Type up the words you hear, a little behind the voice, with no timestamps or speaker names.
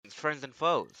friends and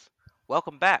foes.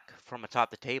 Welcome back from atop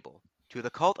the table to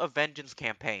the Cult of Vengeance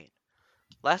campaign.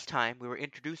 Last time we were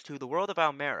introduced to the world of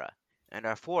Almera and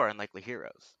our four unlikely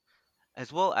heroes,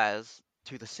 as well as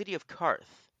to the city of Karth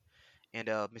and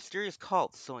a mysterious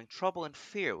cult sowing trouble and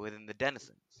fear within the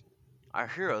denizens. Our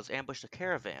heroes ambushed a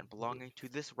caravan belonging to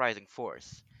this rising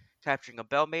force, capturing a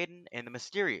bell-maiden and the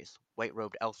mysterious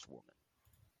white-robed elf woman.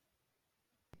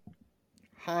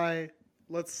 Hi,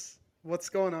 what's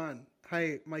going on?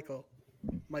 Hi, Michael.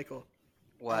 Michael.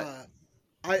 What?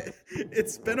 Uh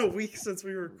it's been a week since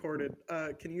we recorded.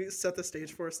 Can you set the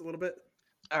stage for us a little bit?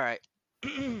 Alright.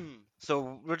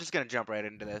 So we're just gonna jump right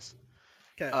into this.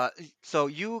 Okay. So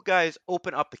you guys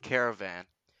open up the caravan,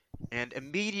 and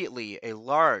immediately a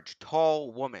large,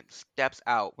 tall woman steps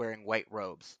out wearing white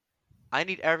robes. I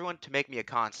need everyone to make me a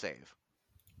con save.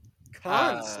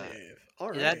 Con save. All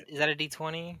right. Is that a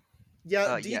D20?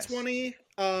 Yeah, Yes.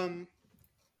 D20.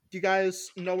 Do you guys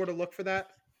know where to look for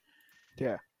that?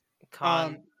 Yeah.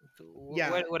 Con. yeah.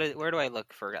 Where do I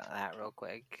look for that real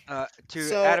quick? To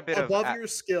So add a bit above of your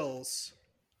skills,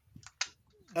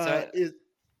 So- is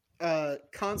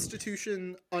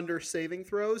Constitution under saving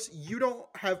throws. You don't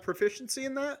have proficiency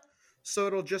in that, so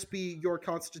it'll just be your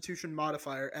Constitution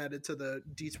modifier added to the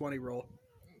D20 roll.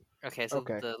 Okay, so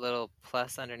Okay. the little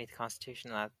plus underneath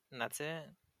Constitution, and that's it.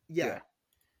 Yeah,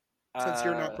 since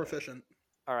you're not Uh, proficient.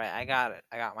 All right, I got it.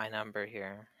 I got my number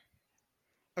here.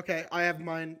 Okay, I have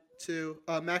mine too.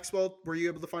 Maxwell, were you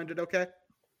able to find it? Okay.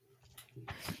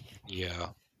 Yeah.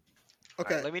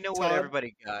 Okay. let me know what Todd,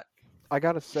 everybody got. I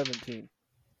got a 17.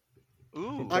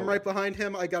 Ooh. I'm right behind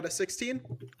him. I got a 16.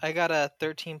 I got a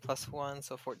 13 plus 1,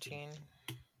 so 14.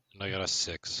 And I got a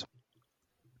 6.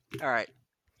 Alright.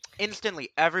 Instantly,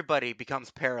 everybody becomes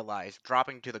paralyzed,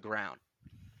 dropping to the ground.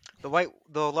 The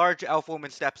large elf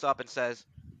woman steps up and says,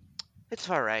 "It's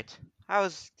alright. I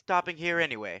was stopping here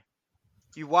anyway."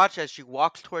 You watch as she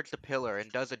walks towards the pillar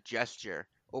and does a gesture,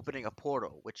 opening a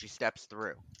portal, which she steps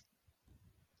through.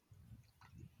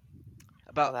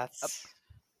 Well, that's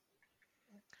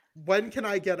When can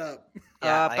I get up?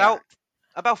 yeah. I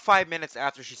About 5 minutes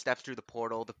after she steps through the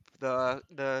portal,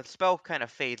 the spell kind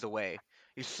of fades away.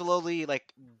 You slowly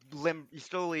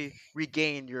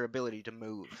regain your ability to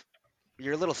move.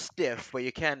 You're a little stiff, but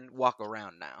you can walk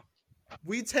around now.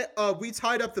 We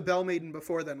tied up the bell-maiden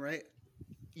before then, right?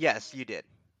 Yes, you did.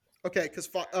 Okay, because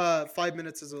 5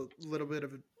 minutes is a little bit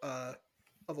of a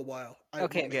while. I wanna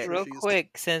Okay, make sure real she's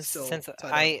quick, since still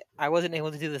I tied wasn't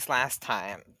able to do this last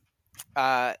time.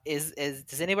 Is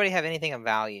does anybody have anything of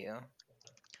value?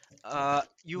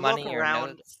 You Money look or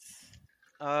around.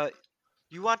 notes?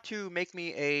 You want to make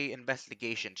me a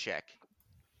investigation check.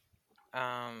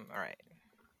 All right.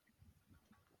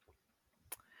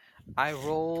 I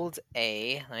rolled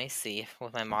a. Let me see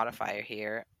with my modifier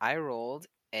here. I rolled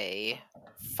a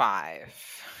 5.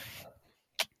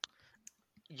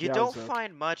 You Yeah, don't so-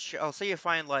 find much. I'll say you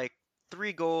find like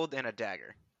 3 gold and a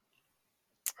dagger.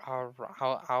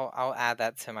 I'll add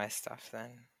that to my stuff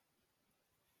then.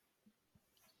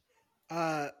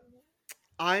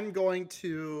 I'm going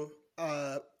to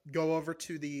go over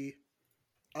to the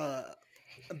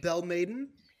bell-maiden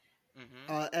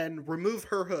and remove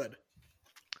her hood.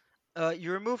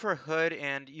 You remove her hood,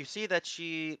 and you see that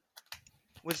she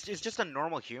is just a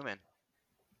normal human.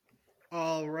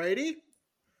 Alrighty.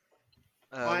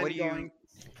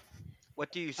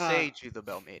 What do you say to the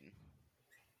bell maiden?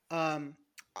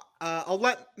 I'll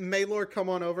let Maylor come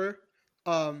on over.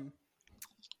 Alright.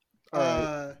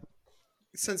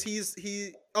 Since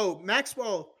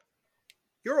Maxwell,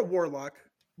 you're a warlock.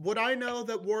 Would I know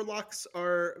that warlocks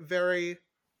are very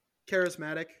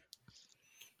charismatic?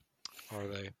 Are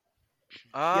they?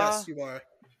 Yes, you are.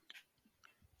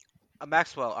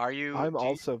 Maxwell, are you? I'm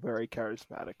also very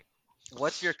charismatic.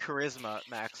 What's your charisma,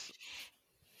 Max?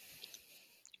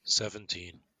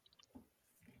 17.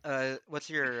 What's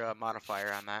your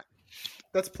modifier on that?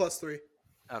 That's +3.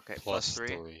 Okay, Plus +3.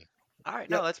 3. All right, Yep.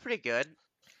 no, that's pretty good.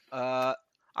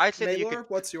 I'd say that you Maylor, could.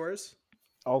 what's yours?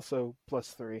 Also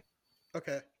 +3.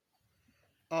 Okay.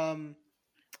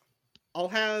 I'll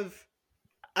have.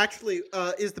 Actually,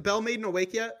 is the bell maiden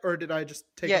awake yet, or did I just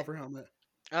take off her helmet?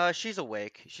 She's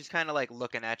awake. She's kind of like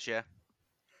looking at you.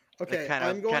 Okay, Kind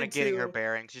I'm going of getting to. her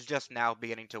bearings. She's just now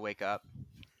beginning to wake up.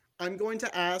 I'm going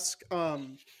to ask.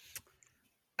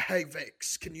 Hey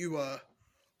Vex, can you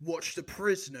watch the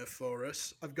prisoner for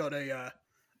us? I've got a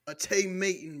team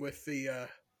meeting with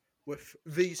with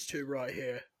these two right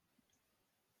here.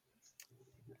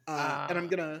 And I'm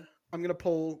gonna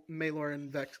pull Maylor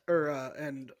and Vex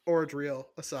and Oradriel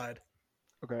aside.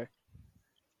 Okay.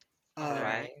 All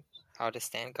right. I'll just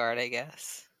stand guard, I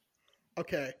guess.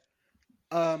 Okay.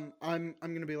 I'm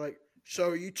gonna be like, so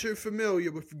are you two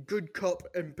familiar with good cop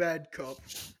and bad cop?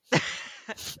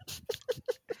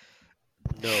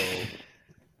 No,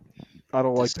 I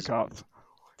don't like this the is cops.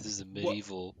 this is a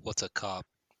medieval. What's a cop?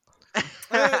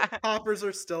 Poppers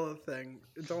are still a thing.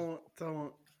 Don't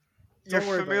You're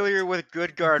worry about it. familiar with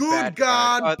good guard, Good bad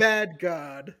guard. God, bad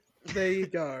God. There you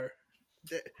go.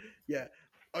 Yeah.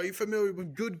 Are you familiar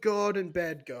with good God and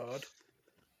bad God?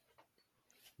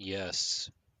 Yes,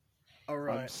 All I'm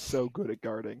right. so good at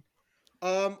guarding.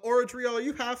 Oradriel, are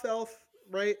you half elf,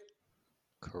 right?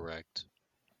 correct.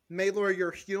 Maylor,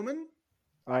 you're human.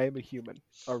 I am a human,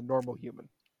 a normal human.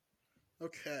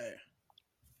 Okay.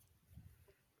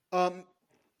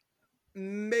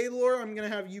 Maylor, I'm gonna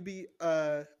have you be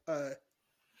all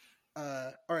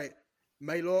right.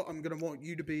 Maylor, I'm gonna want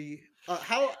you to be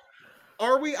how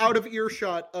are we out of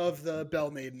earshot of the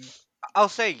bell-maiden? I'll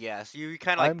say yes. You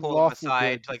kind of like I'm pull them lawful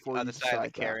aside good to like the before you other side of the decide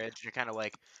that. carriage. You're kind of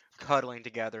like cuddling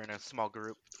together in a small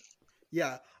group.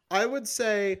 Yeah, I would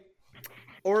say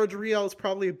Oradriel is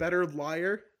probably a better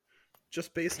liar,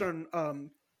 just based on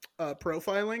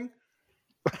profiling.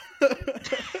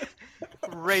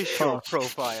 Racial Huh.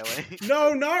 profiling.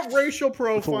 No, not racial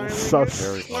profiling. sus. It's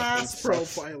Very much class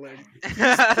sus. profiling.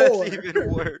 That's poor.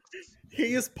 even worse.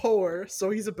 He is poor, so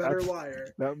he's a better That's- liar.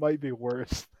 That might be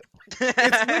worse.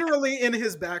 It's literally in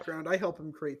his background. I help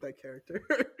him create that character.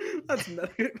 That's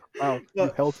meta. Wow, you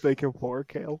But- helped make him poor,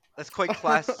 Kale. That's quite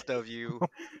classist of you.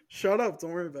 Shut up!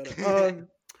 Don't worry about it. The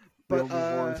But only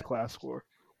war is class war.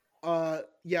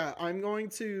 yeah, I'm going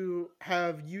to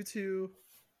have you two,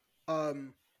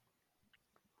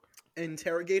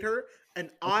 interrogate her, and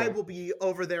I Okay. will be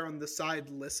over there on the side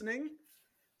listening,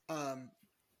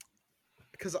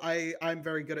 because I'm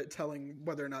very good at telling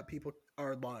whether or not people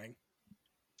are lying.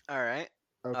 All right.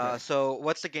 Okay. So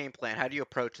what's the game plan? How do you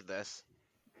approach this?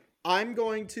 I'm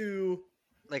going to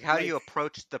Like, how do you Like-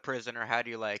 approach the prisoner? How do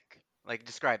you like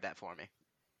describe that for me?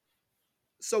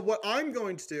 So what I'm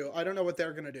going to do, I don't know what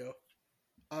they're gonna do.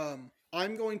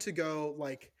 I'm going to go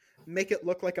like make it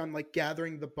look like I'm like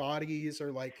gathering the bodies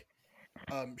or like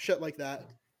shit like that.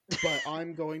 But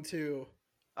I'm going to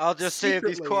I'll just save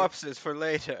these Secretly- corpses for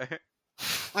later.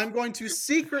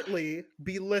 secretly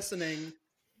be listening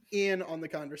in on the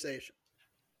conversation.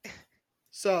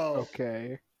 So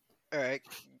Okay. All right.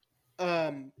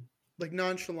 like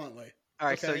nonchalantly. All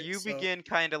right. So Okay, you so- begin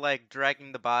kind of like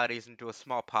dragging the bodies into a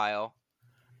small pile.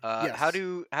 How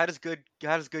Yes.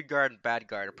 does good guard and bad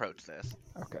guard approach this?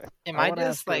 Okay. Am I I wanna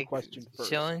just ask her a like question first.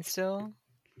 chilling still?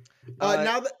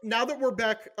 Now that we're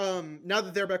back, now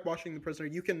that they're back watching the prisoner,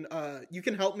 you can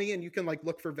help me and you can like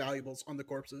look for valuables on the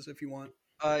corpses if you want.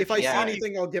 If I you see Yeah.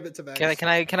 anything, I'll give it to Vex.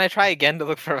 Can I try again to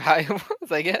look for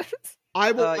valuables? I guess.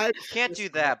 I will. I you can't do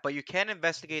that, but you can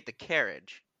investigate the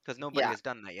carriage because nobody Yeah. has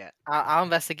done that yet. I'll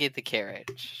investigate the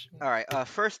carriage. All right.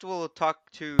 First we'll talk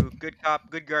to good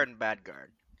cop, good guard, and bad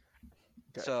guard.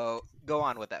 Okay. So go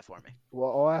on with that for me. Well,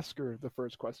 I'll ask her the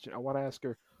first question. I want to ask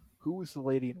her, who is the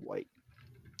lady in white?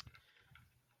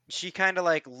 She kind of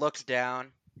like looks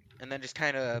down, and then just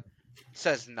kind of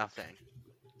says nothing,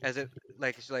 as it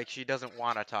like she doesn't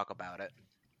want to talk about it.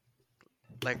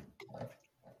 Like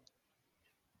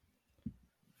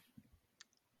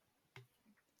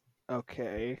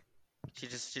Okay. she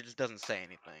just doesn't say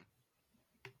anything.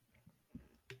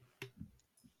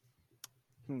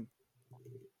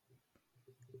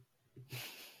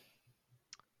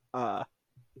 Uh,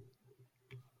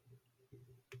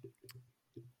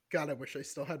 God, I wish I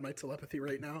still had my telepathy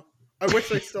right now. I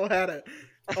wish I still had it.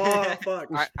 Oh fuck.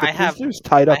 I the have prisoner's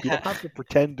tied up. I You don't ha- have to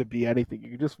pretend to be anything. You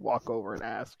can just walk over and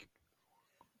ask.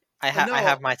 I no.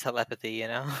 have my telepathy, you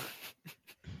know.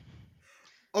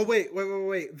 Oh wait.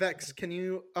 Vex, can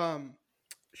you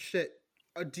shit?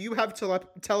 Do you have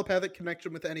telepathic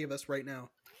connection with any of us right now?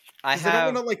 I 'Cause I don't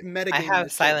have want to like metagame. I have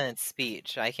this shit. silent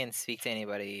speech. I can speak to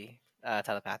anybody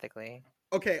telepathically.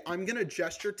 Okay, I'm gonna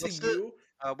gesture to What's the- you.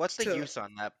 What's the To- use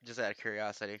on that? Just out of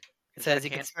curiosity. It Is says a you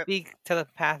can cantrip? speak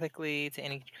telepathically to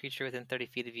any creature within 30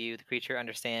 feet of you. The creature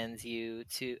understands you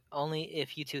to only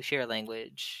if you two share a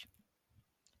language.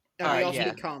 And we Uh, also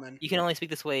yeah. need common. You can only speak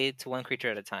this way to one creature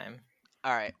at a time.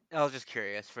 All right. I was just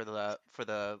curious for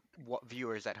the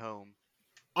viewers at home.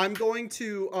 I'm going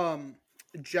to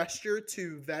gesture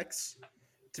to Vex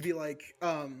to be like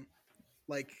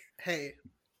hey,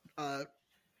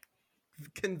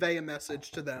 convey a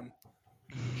message to them.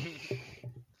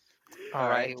 All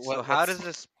right. Alright, So how does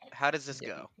this Yeah,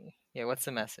 go? Yeah, what's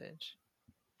the message?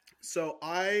 So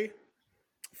I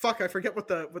forget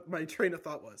what my train of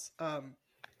thought was.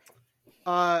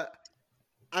 I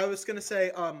was gonna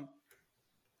say, oh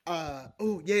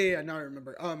yeah, now I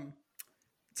remember.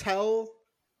 Tell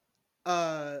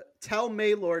tell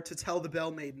Maylor to tell the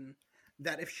bell-maiden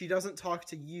that if she doesn't talk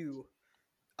to you,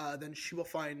 then she will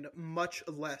find much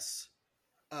less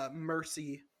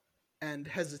mercy and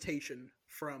hesitation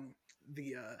from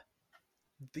the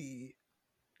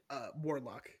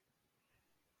warlock.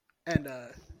 And Uh,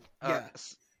 yeah,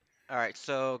 s- all right.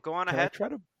 So go on Can I ahead. try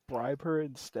to bribe her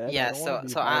instead? I Yeah, don't want so to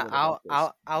be so I, violent I'll about this.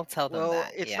 I'll I'll tell them Well,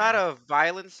 that. it's not Yeah, a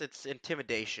violence; it's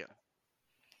intimidation,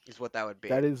 is what that would be.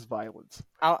 That is violence.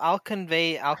 I'll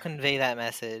convey that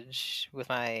message with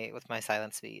my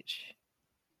silent speech.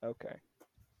 Okay.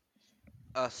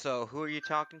 So who are you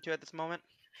talking to at this moment?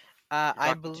 You're I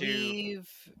talking to believe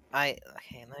I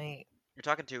okay. Let me. you're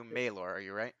talking to Maylor, are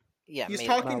you right? Yeah, he's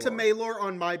Maylor. talking to Malor. Maylor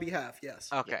on my behalf. Yes.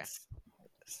 Okay. Yes.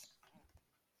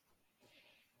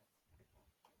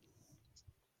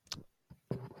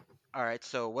 All right.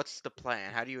 So what's the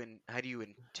plan? How do you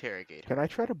interrogate Can her? I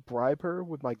try to bribe her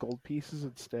with my gold pieces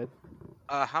instead?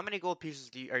 How many gold pieces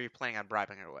are you planning on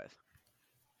bribing her with?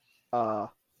 Uh,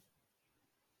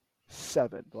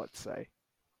 7, let's say.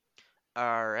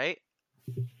 All right.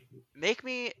 Make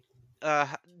me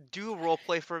do a role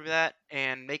play for that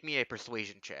and make me a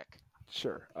persuasion check.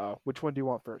 Sure. Which one do you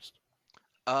want first?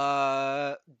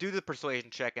 Do the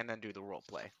persuasion check and then do the role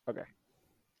play. Okay.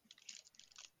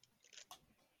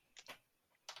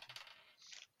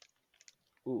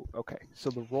 Ooh, okay. So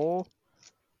the roll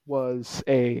was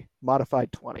a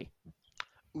modified 20.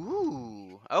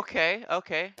 Ooh. Okay.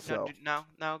 Okay. So,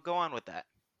 Now go on with that.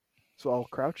 so I'll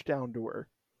crouch down to her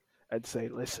and say,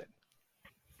 "Listen,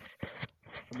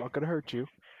 I'm not gonna hurt you,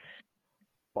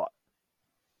 but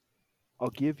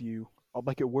I'll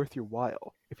make it worth your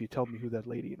while if you tell me who that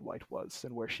lady in white was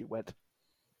and where she went."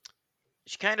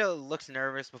 She kind of looks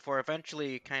nervous before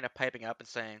eventually kind of piping up and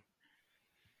saying,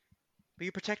 "Will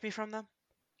you protect me from them?"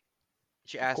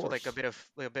 She Of asks with like course.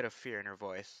 a bit of fear in her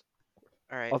voice.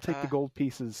 All right. I'll take the gold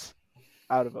pieces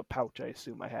out of a pouch I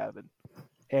assume I have and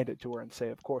hand it to her and say,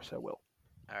 "Of course I will."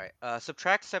 All right.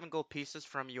 Subtract 7 gold pieces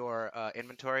from your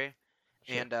inventory,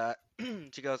 Sure.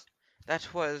 and she goes,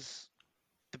 "That was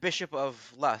the Bishop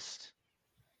of Lust.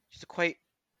 She's a quite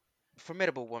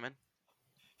formidable woman.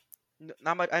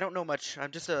 Not much. I don't know much.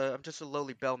 I'm just a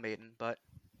lowly bell maiden, but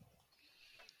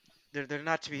they're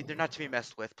not to be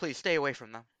messed with. Please stay away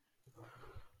from them.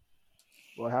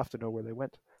 Well, I have to know where they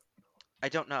went. I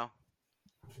don't know.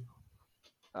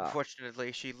 Ah,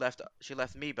 Unfortunately, she left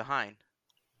me behind.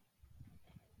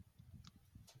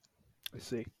 I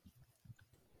see.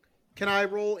 Can I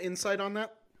roll insight on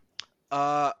that?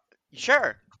 Uh,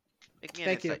 sure. Make me an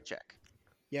Thank you. insight check.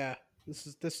 Yeah. This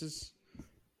is.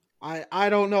 I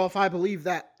don't know if I believe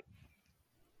that.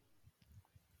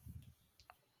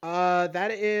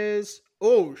 That is.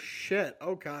 Oh shit.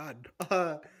 Oh god.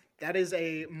 That is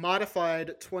a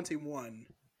modified 21.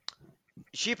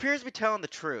 She appears to be telling the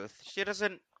truth. She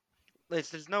doesn't.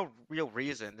 There's no real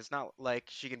reason. It's not like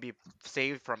she can be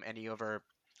saved from any of her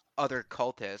other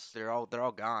cultists. They're all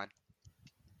gone.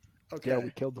 Okay. Yeah, we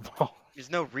killed them all. There's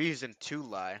no reason to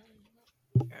lie.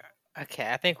 Okay,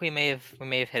 I think we may have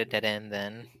hit a dead end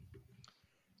then.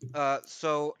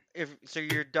 So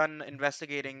you're done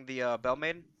investigating the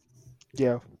Bellmaiden?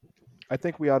 Yeah, I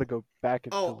think we ought to go back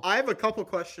into. Oh, I have a couple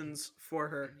questions for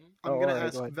her. Mhm. I'm Oh, gonna alright,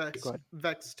 ask go ahead, Vex go ahead.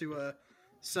 Vex to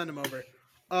send him over.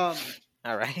 All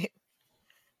right.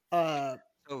 So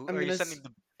I'm are you gonna. sending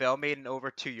the Bellmaiden over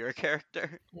to your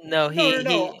character? No,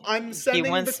 No. I'm he sending the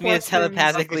wants me to questions.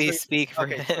 telepathically Okay, so- speak for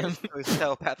Okay, him. so it's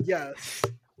telepathic. Yes.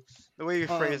 The way you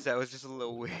phrased Um, that was just a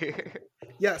little weird.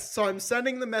 Yes. So I'm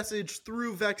sending the message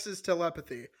through Vex's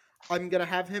telepathy. I'm gonna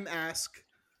have him ask,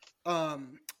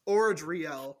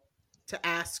 Orodriel to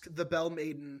ask the Bell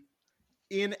Maiden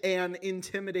in an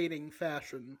intimidating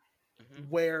fashion Mhm.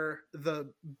 where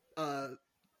the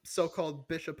so-called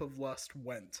Bishop of Lust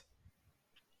went.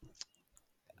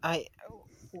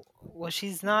 Well,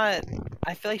 she's not.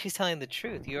 I feel like she's telling the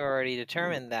truth. You already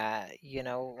determined that.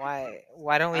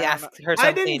 Why don't we I don't ask know. her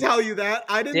I didn't something tell you that.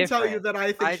 I didn't tell you different? that I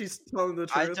think I she's telling the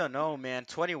I truth. don't know, man.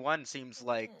 21 seems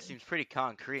pretty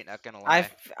concrete. Not gonna I, lie.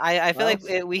 f- I feel Well,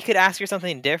 like we could ask her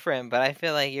something different, but I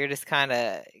feel like you're just kind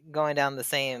of going down the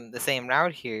same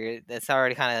route here. That's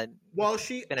already kind of Well,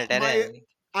 she been a dead my end.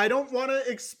 I don't want to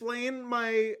explain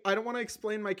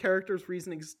my character's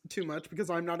reasonings too much because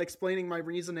I'm not explaining my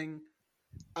reasoning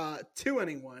to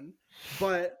anyone.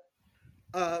 But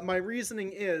my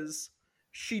reasoning is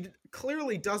she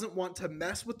clearly doesn't want to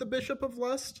mess with the Bishop of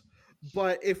Lust.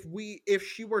 But if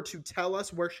she were to tell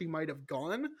us where she might have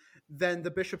gone, then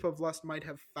the Bishop of Lust might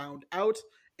have found out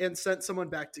and sent someone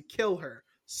back to kill her.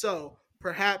 So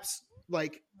perhaps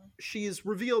like she's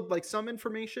revealed like some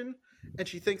information and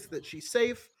she thinks that she's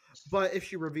safe, but if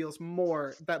she reveals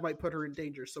more, that might put her in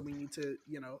danger. So we need to,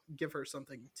 give her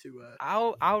something to.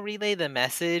 I'll relay the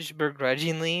message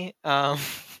begrudgingly. Well,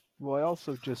 I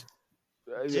also just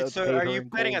So paid are her you in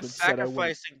planning gold on and said I wouldn't.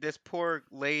 sacrificing this poor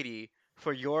lady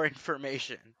for your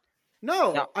information?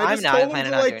 No, No, I I'm just not told him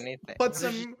planning to on like doing anything. put Because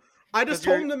some. I just 'cause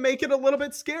told you're- him to make it a little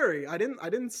bit scary. I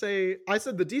didn't say. I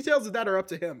said the details of that are up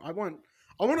to him. I want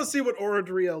to see what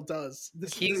Orodriel does.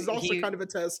 This is also kind of a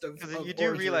test of Because you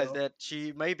do realize Orodriel. that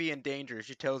she may be in danger if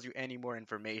she tells you any more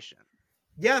information.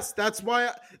 Yes, that's why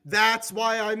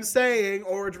I'm saying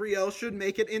Orodriel should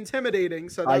make it intimidating,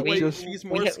 so I that way just- she's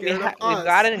more scared of us. We've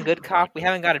got it in good cop. We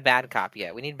haven't got a bad cop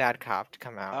yet. We need bad cop to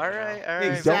come out. All right, all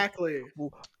right. Exactly.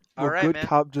 Well, All right, good man.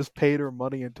 cop just paid her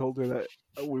money and told her that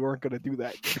we weren't gonna do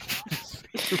that.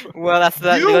 Well, that's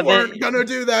the You weren't gonna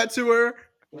do that to her.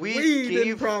 We We didn't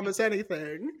gave- promise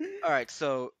anything. All right,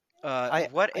 so I-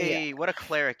 what a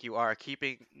cleric you are,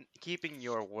 keeping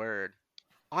your word.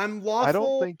 I'm I don't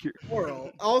lawful think you're. moral.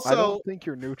 I Also, don't think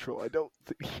you're neutral. I don't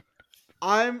think.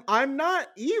 I'm not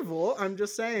evil. I'm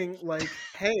just saying, like,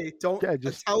 hey, don't Yeah,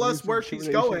 just tell us use where she's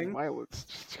intimidation going. and Violence.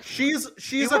 She's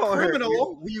We a won't hurt criminal.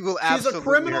 you. We will She's a absolutely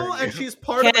criminal, hurt and you. she's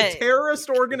part of Can a I- terrorist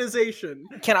organization.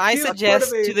 Can I She is part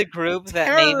suggest of a to the group that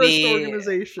Terrorist maybe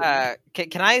organization.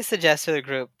 can I suggest to the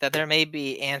group that there may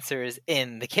be answers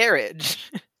in the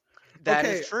carriage? That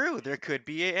is Okay. true. There could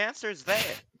be answers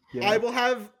there. Yeah. I will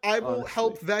honestly.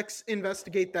 help Vex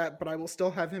investigate that, but I will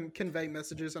still have him convey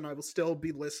messages, and I will still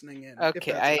be listening in. if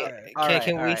Okay, that's okay. All right,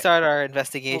 can all we right. start our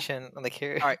investigation on the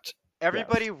carriage? all right.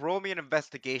 Everybody, roll me an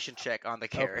investigation check on the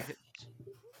carriage,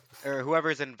 or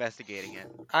whoever's investigating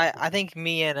it. I think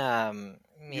me and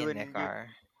You and Nick you- are.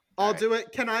 I'll Alright. do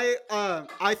it. Can I?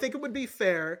 I think it would be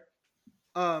fair.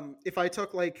 If I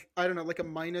took like I don't know, like a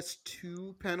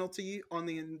 -2 penalty on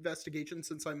the investigation,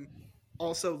 since I'm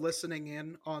also listening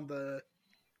in on the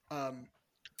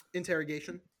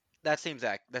interrogation. That seems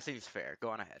fair. Go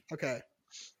on ahead. Okay.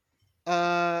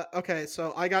 Okay.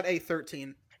 So I got a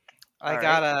 13 I Alright.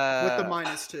 got with the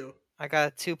a -2. I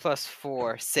got a 2 +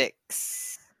 4,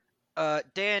 6.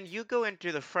 Dan, you go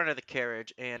into the front of the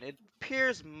carriage, and it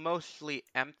appears mostly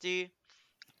empty.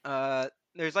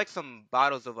 There's like some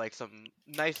bottles of like some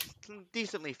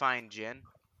decently fine gin,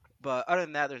 but other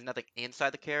than that, there's nothing inside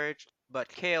the carriage. But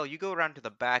Kale, you go around to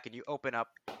the back and you open up,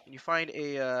 and you find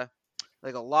a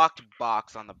like a locked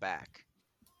box on the back.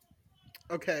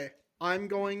 Okay. I'm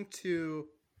going to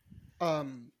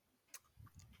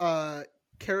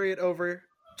carry it over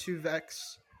to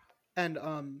Vex and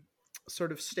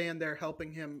sort of stand there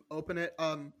helping him open it.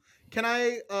 Can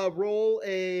I roll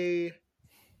a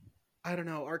I don't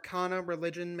know, Arcana,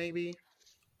 religion maybe?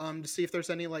 To see if there's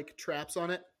any like traps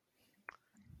on it.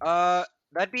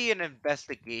 That'd be an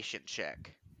investigation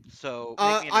check. So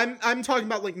make me I'm talking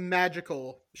about like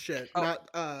magical shit, Oh.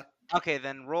 not okay,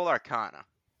 then roll Arcana.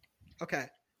 okay.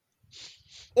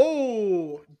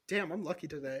 Oh, damn, I'm lucky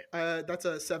today. That's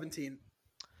a 17.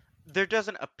 There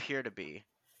doesn't appear to be,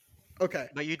 Okay.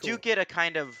 but you do cool. get a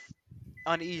kind of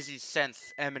uneasy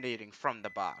sense emanating from the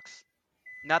box.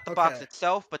 Not the box Okay.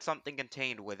 itself, but something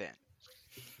contained within.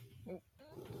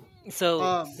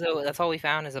 So that's all we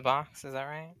found is a box. Is that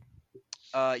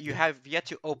right? You have yet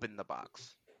to open the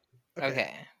box.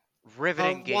 Okay.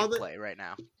 Riveting While the- gameplay right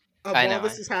now. I While know.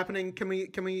 this is happening, can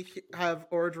we have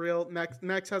Orodriel?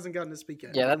 Max hasn't gotten to speak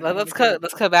yet. Yeah. Can we Let's get-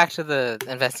 cut back to the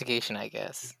investigation, I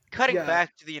guess. Cutting Yeah.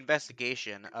 back to the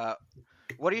investigation.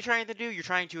 What are you trying to do? You're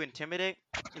trying to intimidate.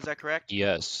 Is that correct?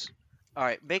 Yes. All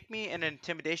right. Make me an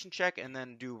intimidation check and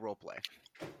then do roleplay.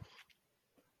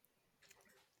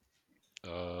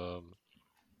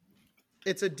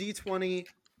 It's a D20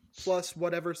 plus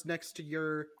whatever's next to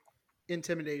your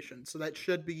intimidation, so that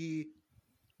should be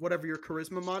whatever your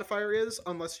charisma modifier is,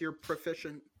 unless you're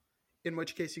proficient, in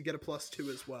which case you get a +2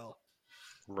 as well.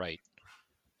 Right.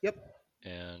 Yep.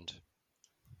 And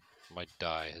my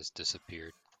die has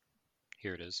disappeared.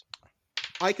 Here it is.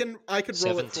 I could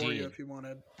roll it for you 17. if you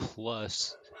wanted.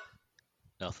 Plus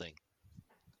nothing.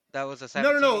 That was a No,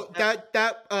 17. no,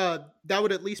 that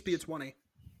would at least be a 20.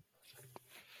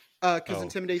 Because Oh,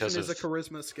 intimidation because is a of-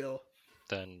 charisma skill.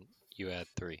 Then you add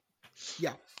 3.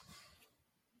 Yeah.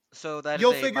 So that is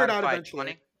You'll a figure it out modified eventually.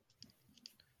 20.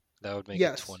 That would make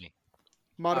Yes. it 20.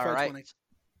 Modified All right. 20.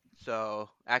 So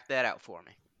act that out for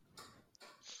me.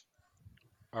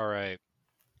 All right.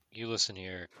 You listen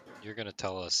here. You're going to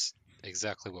tell us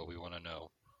exactly what we want to know.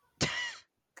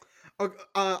 Okay,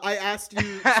 I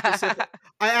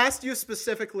asked you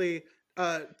specifically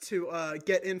to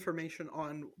get information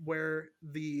on where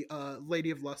the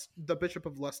Lady of Lust, the Bishop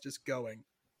of Lust, is going.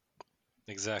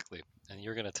 Exactly. And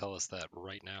you're going to tell us that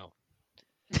right now.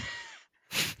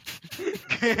 She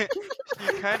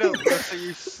kind of looks at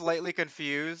you slightly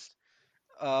confused,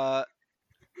 uh,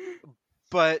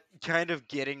 but kind of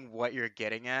getting what you're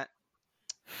getting at,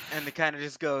 and the kind of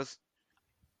just goes,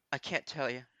 "I can't tell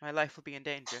you. My life will be in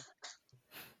danger."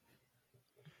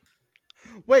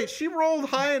 Wait, she rolled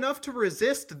high enough to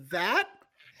resist that?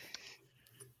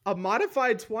 A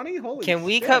modified 20? Holy Can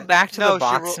we shit. cut back to No, the she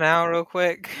box now, real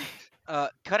quick?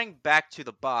 Cutting back to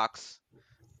the box.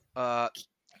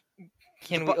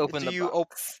 Can bo- we open do the you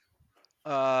box?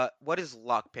 what is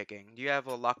lockpicking? Do you have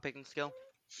a lockpicking skill?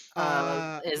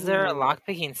 Is there a Ooh.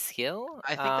 lockpicking skill?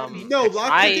 I think that'd be No, extra.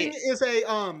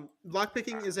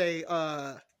 lockpicking is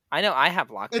a I know I have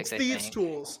lockpicks. it's I thieves think.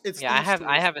 tools. It's Yeah, thieves tools.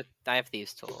 I have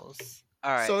thieves tools.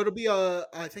 All right. So it'll be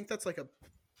I think that's like a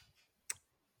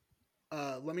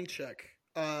let me check.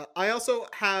 I also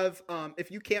have if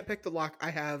you can't pick the lock,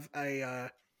 I have a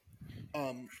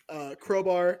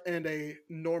crowbar and a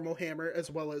normal hammer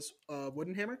as well as a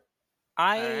wooden hammer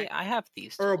I have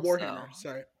thieves tools. or a war hammer, so-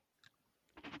 sorry.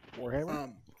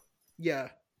 Warhammer. Yeah,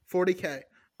 40k.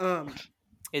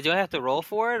 Yeah, do I have to roll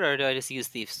for it, or do I just use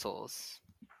thieves tools?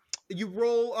 You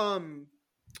roll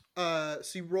so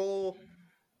you roll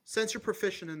since you're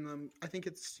proficient in them, I think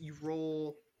it's you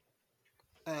roll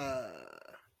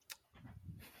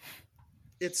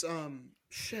it's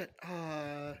shit.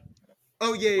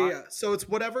 Oh yeah. So it's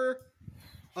whatever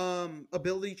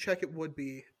ability check it would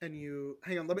be, and you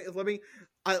hang on,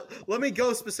 let me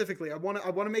go specifically. I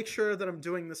wanna make sure that I'm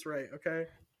doing this right, okay?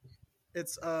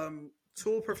 It's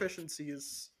tool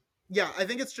proficiencies. Yeah, I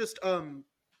think it's just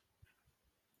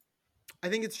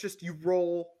you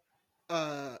roll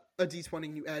a d20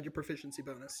 and you add your proficiency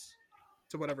bonus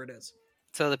to whatever it is.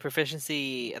 So the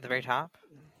proficiency at the very top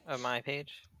of my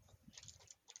page,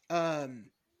 Um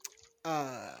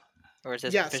or it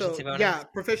says yeah, proficiency so bonus. yeah,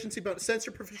 proficiency bonus. Since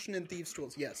you're proficient in thieves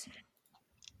tools, yes.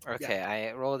 Okay,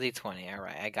 I roll a d20. All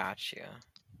right, I got you.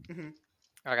 Mhm.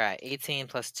 All right, 18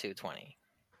 plus 2, 20.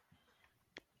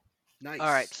 Nice. All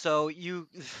right. So you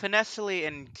finessely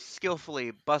and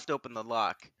skillfully bust open the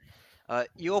lock.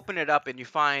 You open it up and you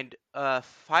find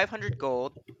 500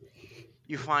 gold.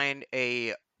 You find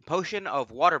a potion of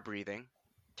water breathing,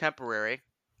 temporary,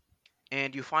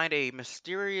 and you find a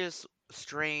mysterious,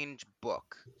 strange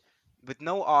book with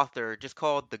no author, just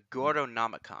called the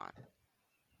Gordonomicon.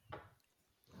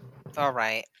 All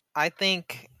right, I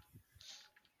think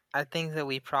that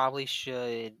we probably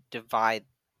should divide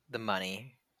the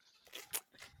money.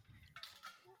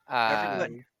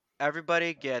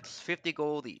 Everybody gets 50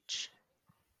 gold each.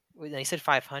 Wait, no, you said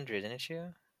 500, didn't you?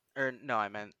 Or no, I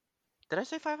meant. Did I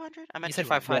say 500? I meant You said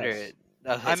 200. 500. Yes.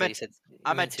 Okay, I so meant- you said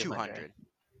I you meant meant 200.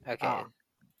 Okay, Ah.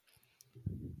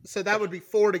 So that would be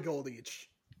 40 gold each.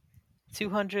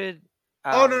 200.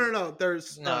 Oh no.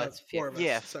 There's no, it's 4 of us.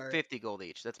 Yeah, Sorry. 50 gold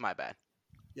each. That's my bad.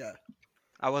 Yeah.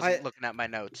 I wasn't looking at my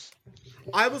notes.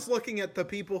 I was looking at the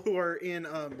people who are in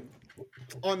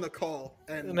on the call,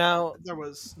 and Now, there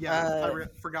was forgot. is one of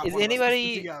us was the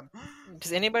anybody- GM.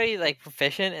 Is anybody like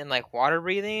proficient in like water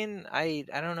breathing? I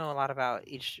don't know a lot about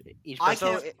each I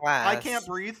person's can't. class. I can't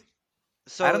breathe.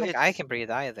 So I don't think it's- I can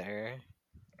breathe either.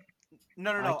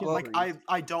 No. I can Like breathe.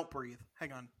 I don't breathe.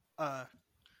 Hang on.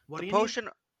 What do The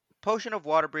you potion of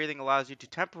water breathing allows you to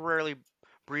temporarily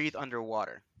breathe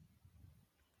underwater.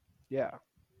 Yeah. need?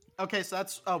 Okay, so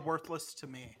that's worthless to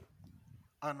me.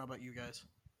 I don't know about you guys.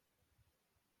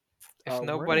 If we're in a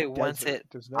nobody wants desert. it,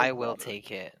 There's no I will water.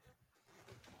 take it.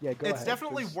 Yeah, go It's ahead.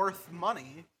 definitely 'cause- worth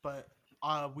money, but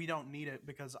we don't need it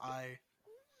because I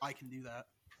can do that.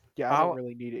 Yeah, I I'll- don't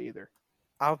really need it either.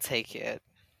 I'll take it.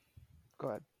 Go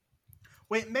ahead.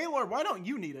 Wait, Maylor, why don't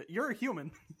you need it? You're a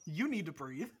human. You need to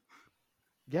breathe.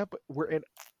 Yeah, but we're in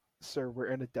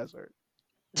a desert.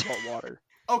 We want water.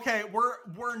 Okay, we're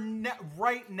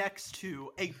right next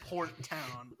to a port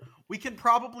town. We can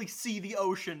probably see the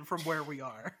ocean from where we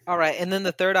are. All right, and then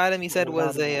the third item you said We're not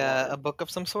was in the water. a book of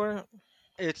some sort.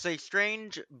 It's a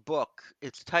strange book.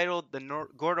 It's titled the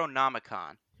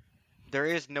Gordonomicon. There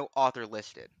is no author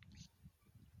listed.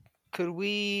 Could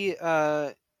we?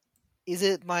 Is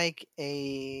it like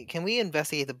a? Can we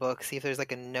investigate the book? See if there's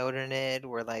like a note in it,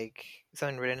 or like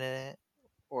something written in it,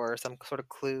 or some sort of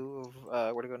clue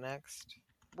of where to go next.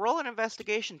 Roll an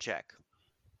investigation check.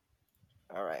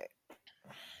 All right.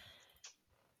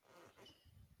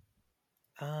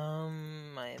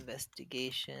 My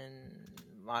investigation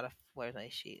where's my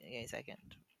sheet? Give me a second.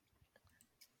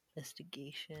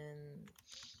 Investigation.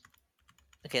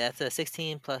 Okay, that's a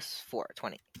 16 plus 4,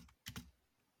 20.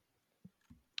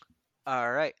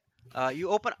 All right. You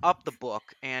open up the book,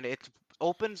 and it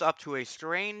opens up to a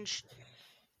strange,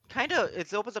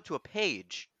 it opens up to a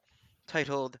page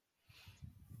titled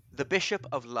The Bishop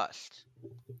of Lust.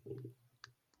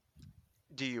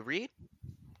 Do you read?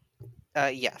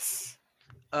 Yes.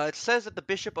 It says that the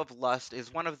Bishop of Lust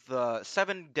is one of the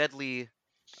 7 deadly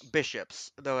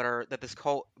bishops that this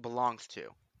cult belongs to.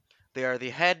 They are the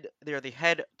head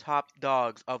top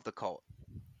dogs of the cult.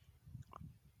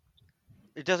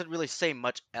 It doesn't really say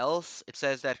much else. It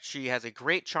says that she has a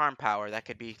great charm power that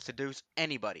could be seduce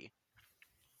anybody.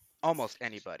 Almost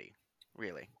anybody,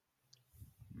 really.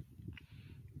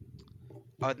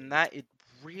 Other than that, it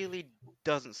really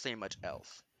doesn't say much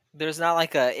else. There's not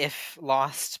like a if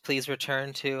lost, please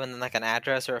return to, and then like an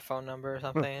address or a phone number or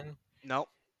something. Nope.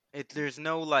 There's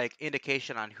no like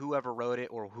indication on whoever wrote it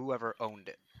or whoever owned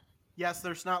it. Yes,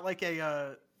 there's not like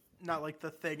not like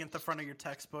the thing at the front of your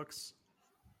textbooks.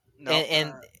 No.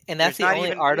 And that's the not only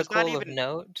even- there's not article of even-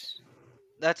 note.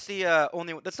 That's the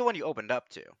that's the one you opened up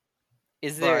to.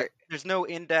 Is there? But there's no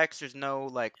index, there's no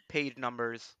like page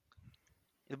numbers.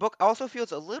 The book also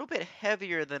feels a little bit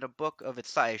heavier than a book of its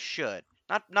size should.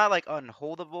 Not like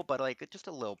unholdable, but like just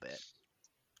a little bit.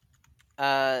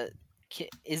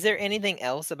 Is there anything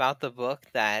else about the book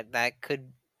that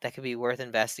could be worth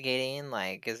investigating?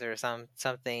 Like, is there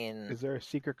something? Is there a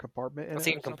secret compartment in a it?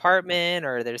 secret or something? compartment,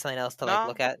 or there's something else to like No.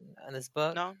 look at in this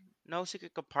book? No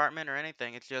secret compartment or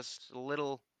anything. It's just a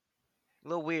little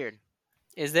weird.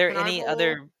 Is there Can I any roll-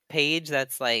 other page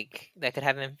that's like that could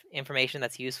have information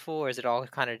that's useful, or is it all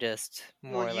kind of just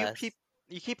more or less?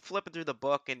 You keep flipping through the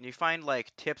book and you find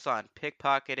like tips on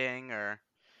pickpocketing or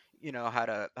how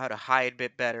to hide a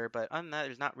bit better, but other than that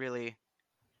there's not really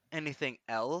anything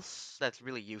else that's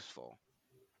really useful.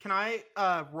 Can I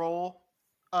roll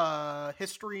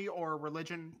history or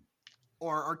religion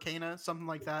or arcana, something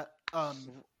like that,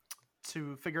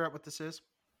 to figure out what this is?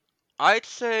 I'd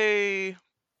say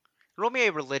roll me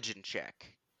a religion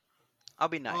check. I'll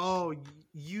be nice. Oh,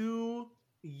 you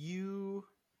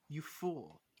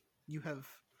fool! You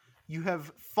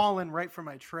have fallen right for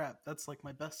my trap. That's like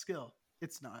my best skill.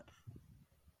 It's not.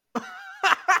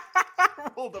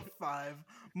 Rolled a 5,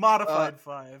 modified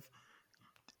 5.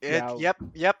 Yeah.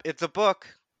 Yep, it's a book.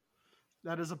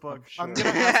 That is a book. I'm I'm sure.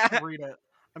 gonna ask to read it.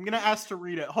 I'm gonna ask to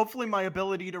read it. Hopefully, my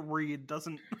ability to read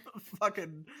doesn't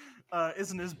fucking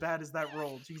isn't as bad as that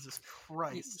roll. Jesus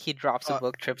Christ! He drops a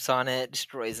book, trips on it,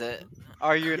 destroys it.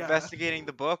 Are you Yeah. investigating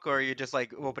the book or are you just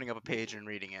like opening up a page and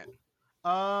reading it?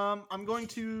 I'm going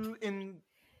to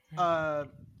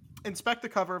inspect the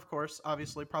cover, of course.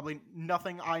 Obviously, probably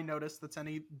nothing I noticed that's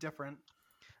any different.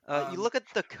 You look at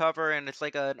the cover and it's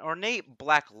like an ornate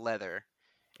black leather.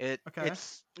 Okay.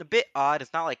 It's a bit odd.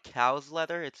 It's not like cow's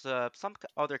leather. It's some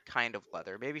other kind of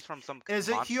leather. Maybe it's from some Is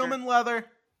it monster. human leather?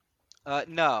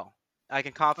 No. I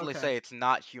can confidently Okay. say it's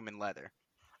not human leather.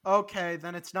 Okay,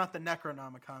 then it's not the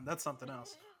Necronomicon. That's something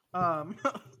else. I'm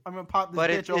gonna pop this But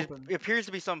bitch open. it appears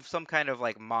to be some kind of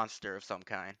like monster of some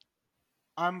kind.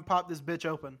 I'm gonna pop this bitch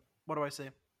open. What do I see?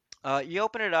 You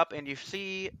open it up and you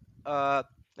see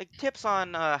like tips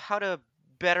on how to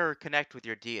better connect with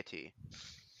your deity.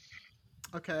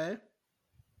 Okay.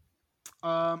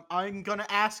 I'm gonna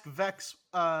ask Vex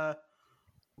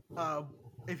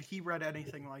if he read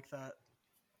anything like that.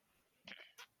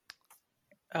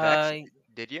 Vex,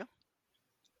 did you?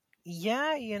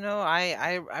 Yeah,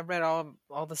 I read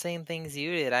all the same things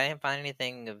you did. I didn't find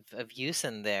anything of use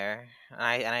in there.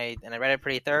 I read it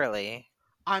pretty thoroughly.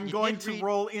 I'm You going did to read-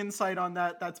 roll insight on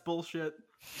that. That's bullshit.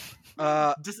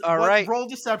 All right. Roll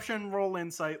deception, roll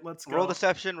insight. Let's go. Roll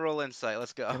deception, roll insight.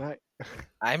 Let's Can go. I?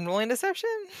 I'm rolling deception.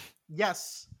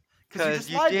 Yes. 'Cause 'Cause you just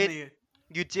you lied did- to me.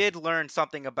 You did learn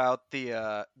something about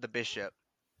the bishop.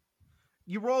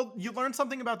 You learned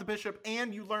something about the bishop,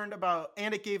 and you learned about,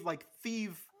 and it gave like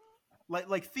thief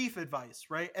advice,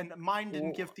 right? And mine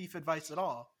didn't give thief advice at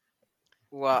all.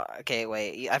 Well, okay,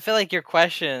 wait. I feel like your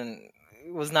question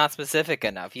was not specific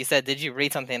enough. You said, "Did you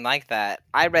read something like that?"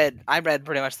 I read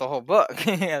pretty much the whole book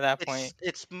at that point.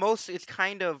 It's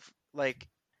kind of like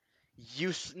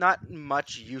not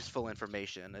much useful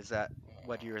information. Is that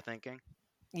what you were thinking?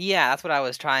 Yeah, that's what I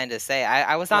was trying to say.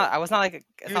 I was not like it's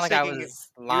he not was like I thinking-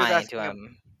 was lying asking to him-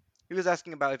 him. He was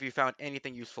asking about if you found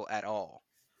anything useful at all.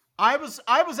 I was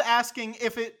asking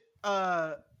if it. I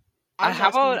was How asking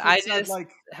about if it I said, just-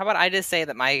 like, How about I just say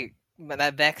that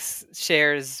that Vex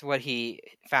shares what he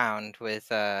found with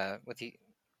Zagrim,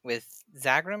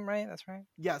 right? That's right.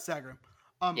 yeah, Sagrim.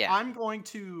 Yeah. I'm going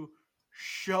to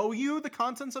show you the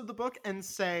contents of the book and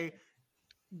say,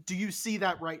 do you see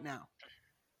that right now?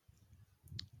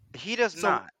 He does So-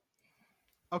 not.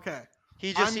 Okay.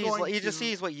 He just I'm going he just to-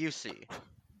 sees what you see.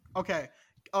 Okay.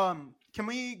 Can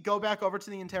we go back over to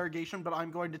the interrogation? But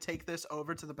I'm going to take this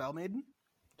over to the bell-maiden.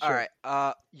 All Sure.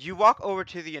 right. You walk over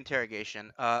to the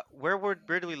interrogation. Where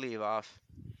did we leave off?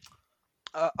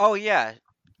 Oh yeah,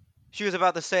 she was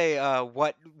about to say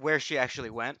where she actually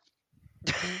went.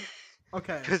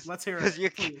 Okay, Cause, let's hear cause it, you,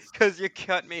 please. cause you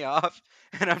cut me off,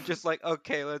 and I'm just like,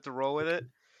 okay, let's roll with it.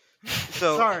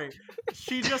 So, Sorry,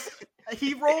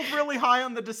 he rolled really high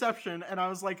on the deception, and I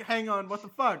was like, hang on, what the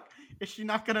fuck? Is she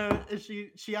not gonna?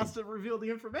 She has to reveal the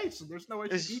information. There's no way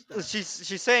she beat that.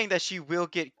 she's saying that she will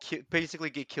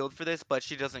basically get killed for this, but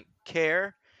she doesn't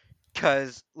care,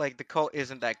 cause like the cult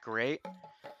isn't that great,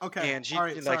 Okay, and all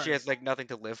right, she sorry. has like nothing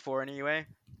to live for anyway.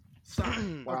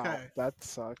 Sorry. Wow, Okay, that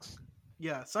sucks.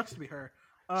 yeah, sucks to be her.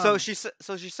 So she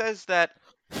says that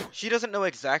she doesn't know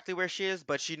exactly where she is,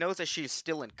 but she knows that she's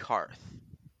still in Karth.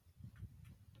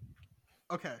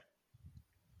 Okay,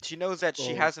 She knows that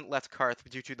she Oh. hasn't left Karth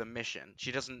due to the mission.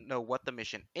 She doesn't know what the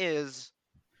mission is,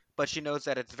 but she knows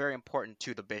that it's very important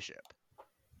to the bishop.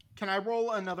 can I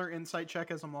roll another insight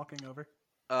check as I'm walking over?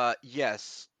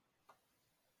 Yes.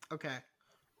 Okay.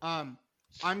 I'm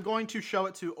going to show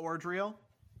it to Ordriel.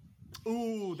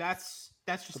 Ooh, that's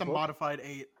just The a book? modified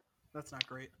 8. That's not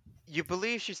great. You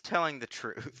believe she's telling the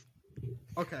truth.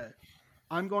 Okay.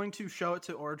 I'm going to show it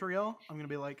to Ordriel. I'm going to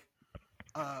be like,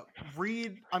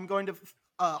 read. I'm going to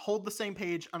hold the same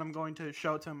page, and I'm going to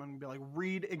show it to him. I'm going to be like,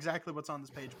 read exactly what's on this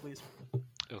page, please.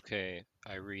 Okay,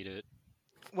 I read it.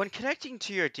 When connecting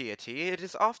to your deity, it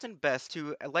is often best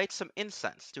to light some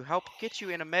incense to help get you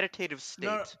in a meditative state.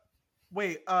 No,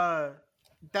 wait,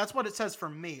 that's what it says for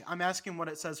me. I'm asking what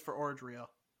it says for Ordriel.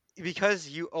 Because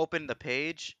you opened the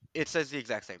page, it says the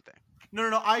exact same thing.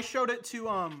 No. I showed it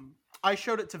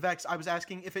to Vex. I was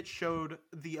asking if it showed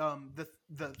the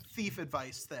thief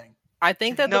advice thing. I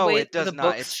think that the No, way it does the not.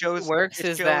 book It shows- works it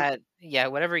is shows-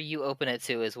 that whatever you open it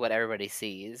to is what everybody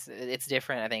sees. It's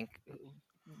different, I think.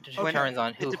 Determines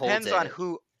on who it depends holds on it.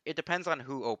 who. It depends on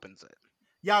who opens it.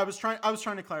 Yeah, I was trying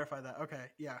to clarify that. Okay,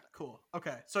 yeah, cool.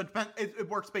 Okay, so it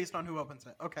works based on who opens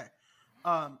it. Okay,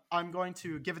 I'm going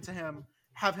to give it to him,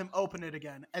 have him open it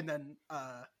again, and then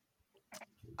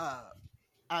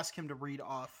ask him to read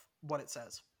off what it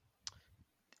says.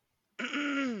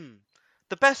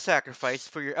 The best sacrifice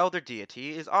for your elder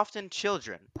deity is often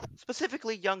children,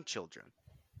 specifically young children.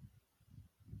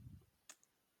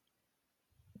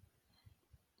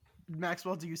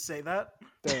 Maxwell, do you say that?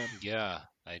 Damn. Yeah,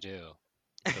 I do.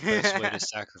 The best way to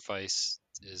sacrifice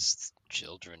is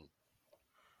children.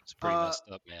 It's pretty messed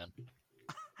up, man.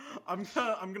 I'm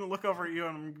gonna look over at you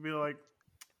and I'm gonna be like,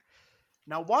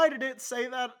 now why did it say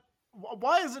that?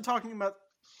 Why is it talking about?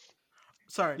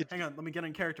 Sorry, hang on. Let me get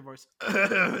in character voice.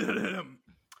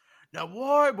 Now,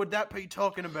 why would that be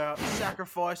talking about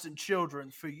sacrificing children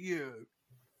for you?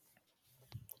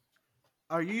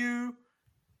 Are you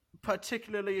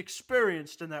particularly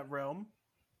experienced in that realm?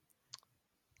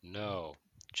 No,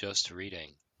 just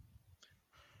reading.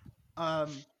 I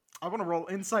want to roll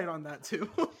insight on that too.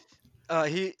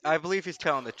 I believe he's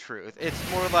telling the truth.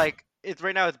 It's more like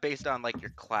right now. It's based on like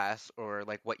your class or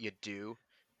like what you do.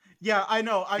 Yeah, I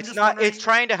know. I'm It's just not. wondering. It's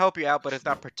trying to help you out, but it's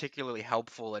not particularly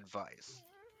helpful advice.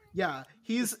 Yeah,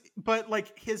 but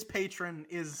like his patron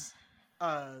is.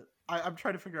 I'm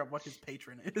trying to figure out what his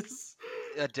patron is.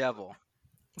 A devil.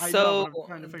 I know, So but I'm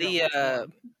trying to figure out which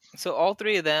one. so all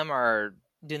three of them are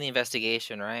doing the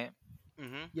investigation, right?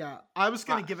 Hmm Yeah, I was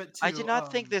gonna give it to. I did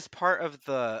not think this part of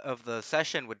the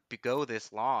session would go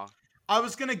this long. I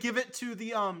was gonna give it to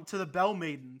the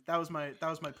bell-maiden. That was my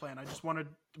plan. I just wanted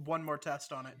one more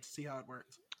test on it to see how it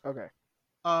works. Okay.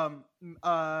 I'm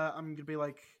gonna be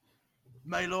like,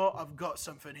 Maylor, I've got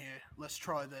something here. Let's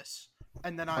try this.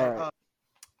 And then Alright.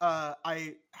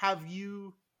 I have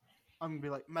you. I'm gonna be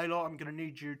like, Maylor, I'm gonna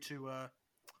need you to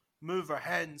move her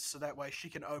hands so that way she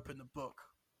can open the book.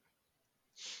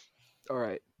 All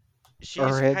right. She's Are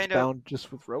her hands kind of bound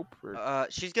just with rope? Or...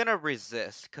 she's gonna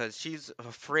resist because she's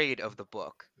afraid of the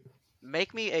book.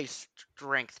 Make me a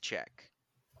strength check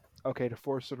Okay, to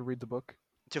force her to read the book.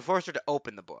 to force her to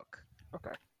open the book.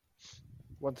 Okay.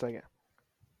 1 second.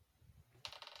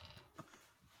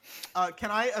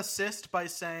 Can I assist by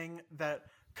saying that?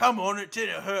 Come on, it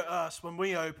didn't hurt us when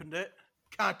we opened it.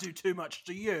 Can't do too much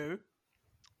to you.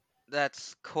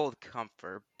 That's cold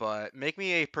comfort, but make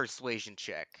me a persuasion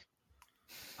check.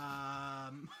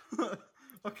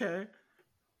 Okay.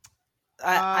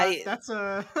 I That's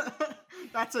a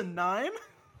that's a 9.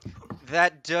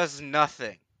 That does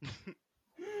nothing.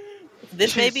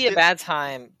 this may She's be a sti- bad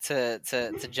time to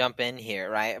jump in here,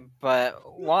 right?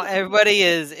 But while everybody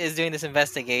is doing this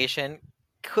investigation,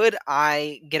 could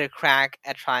I get a crack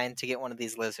at trying to get one of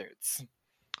these lizards?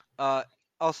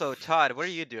 Also, Todd, what are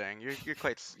you doing?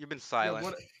 You've been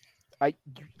silent.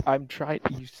 I'm trying.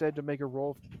 You said to make a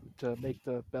roll to make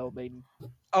the bell-maiden,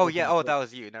 Oh open yeah. the Oh, that book.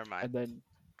 was you. Never mind. And then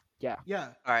yeah, Yeah.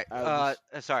 All right. I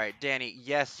was. Sorry, Danny.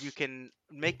 Yes, you can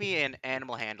make me an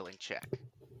animal handling check.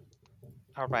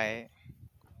 All right.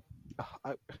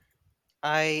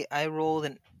 I I rolled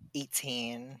an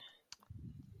 18.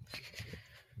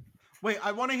 Wait,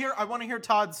 I want to hear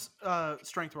Todd's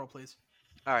strength roll, please.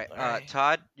 All right. All right.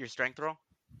 Todd, your strength roll.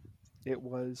 It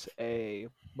was a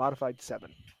modified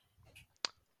 7.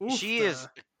 Oof, She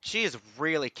is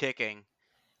really kicking.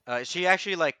 She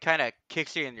actually like kind of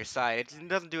kicks you in your side. It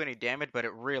doesn't do any damage, but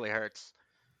it really hurts.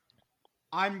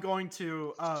 I'm going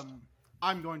to do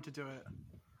it.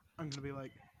 I'm gonna be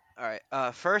like, All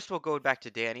right. First we'll go back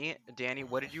to Danny. Danny,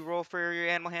 what did you roll for your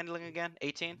animal handling again?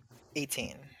 18.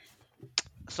 18.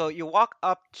 So you walk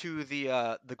up to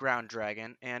the ground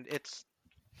dragon, and it's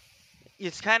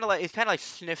kind of like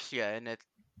sniffs you, and it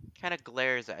kind of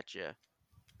glares at you.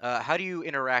 How do you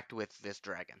interact with this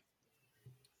dragon?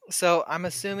 So I'm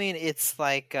assuming it's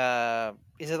like,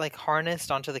 is it like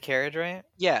harnessed onto the carriage, right?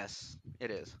 Yes,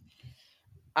 it is.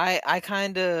 I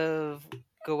kind of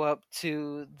go up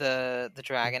to the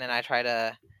dragon and I try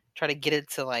to get it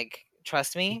to like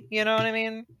trust me. You know what I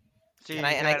mean? So you And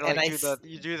I and I kind of and like I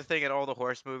do s- the thing in all the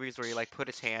horse movies where you like put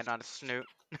his hand on his snoot.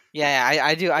 yeah,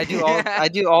 I do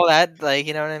all that, like,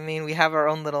 you know what I mean. We have our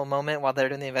own little moment while they're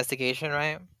doing the investigation,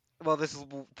 right? Well, this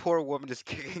poor woman is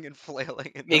kicking and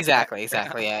flailing in the Exactly,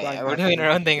 background. yeah, Trying we're not to doing our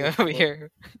lose own thing this over book.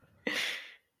 here.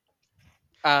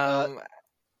 Uh, Um,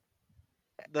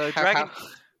 the how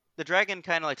dragon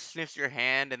kind of like sniffs your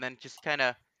hand and then just kind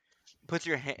of puts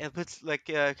your hand puts like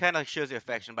kind of like shows you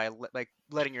affection by like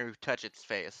letting you touch its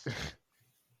face.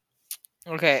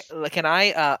 okay? Can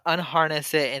I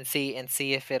unharness it and see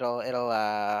if it'll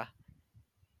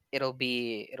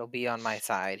be on my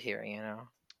side here, you know?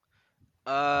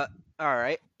 Uh, all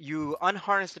right. You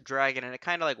unharness the dragon and it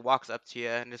kind of like walks up to you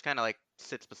and just kind of like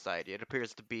sits beside you. It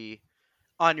appears to be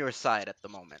on your side at the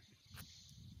moment.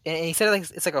 And he said like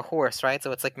it's like a horse, right?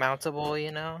 So it's like mountable,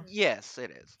 you know. Yes, it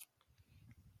is.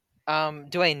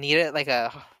 Do I need it like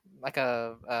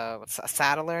what's a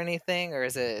saddle or anything, or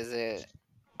is it?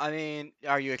 I mean,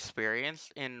 are you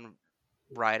experienced in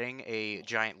riding a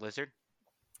giant lizard?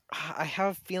 I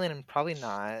have a feeling I'm probably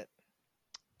not.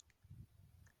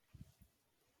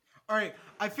 all right.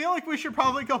 I feel like we should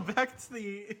probably go back to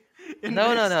the.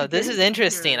 No. This is investigation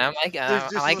interesting. here. There's I'm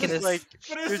just liking this this. like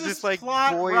But is there's this this like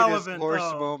plot boy in his relevant, horse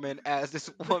though? moment as this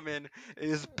woman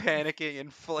is panicking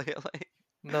and flailing.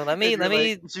 No, And let you're like,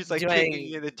 me she's like do kicking I.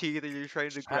 you in the teeth, and you're trying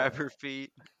to Uh, grab her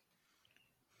feet.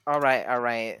 all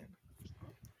right.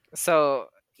 So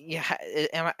yeah,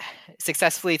 am I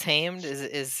successfully tamed?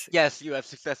 Is Yes, you have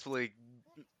successfully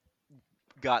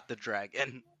got the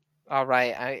dragon. all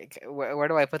right. Where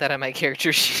do I put that on my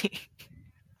character sheet?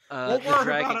 We'll The worry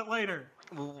dragon. about it later.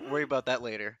 We'll worry about that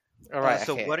later. All right.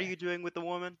 So Okay. what are you doing with the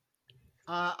woman?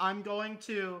 I'm going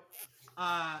to.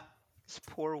 This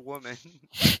poor woman.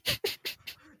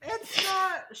 It's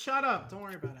not. Shut up. Don't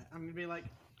worry about it. I'm gonna be like,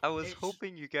 I was It's-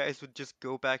 hoping you guys would just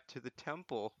go back to the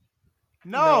temple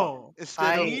no. instead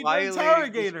I of We need to violating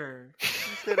interrogate this, her.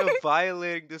 instead of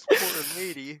violating this poor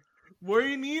lady.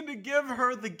 We need to give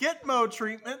her the Gitmo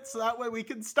treatment so that way we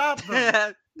can stop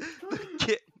them. The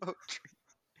Gitmo tree.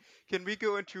 Can we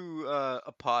go into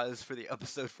a pause for the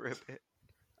episode for a bit?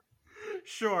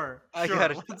 Sure. I sure.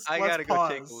 gotta Let's go take a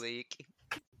pause. leak.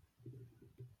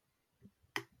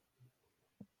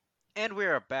 And we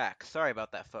are back. Sorry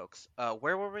about that, folks.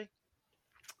 Where were we?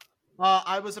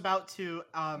 I was about to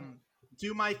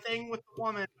do my thing with the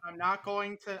woman. I'm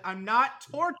not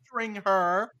torturing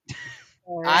her.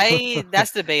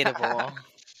 That's debatable.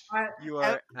 You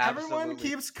are Everyone absolutely.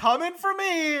 keeps coming for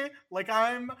me like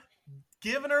I'm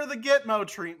giving her the Gitmo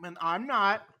treatment. I'm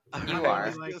not. You I'm are.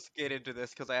 gonna be like, Let's get into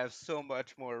this because I have so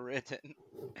much more written.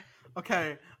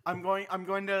 okay, I'm going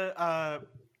to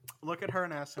look at her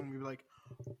and ask her and be like,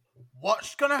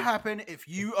 what's gonna happen if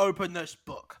you open this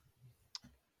book?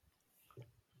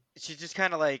 She just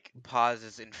kind of like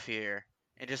pauses in fear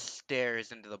and just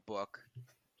stares into the book.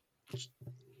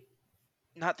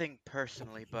 Nothing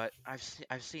personally, but I've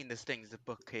seen this thing the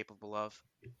book capable of.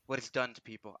 What it's done to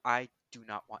people. I do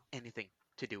not want anything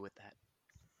to do with that.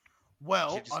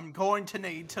 Well, She just- I'm going to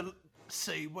need to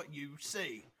see what you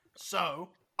see. So,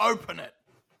 open it.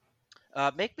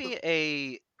 Make me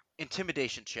a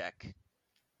intimidation check.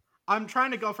 I'm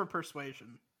trying to go for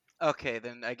persuasion. Okay,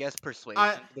 then I guess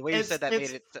persuasion. The way you said that made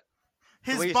it's- it.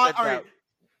 His way you body. said All that- right.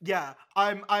 Yeah,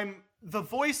 I'm. The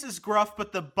voice is gruff,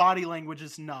 but the body language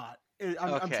is not.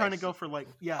 I'm Okay, trying to go for like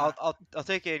I'll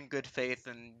take it in good faith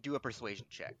and do a persuasion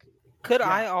check. Could Yeah.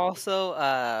 I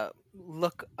also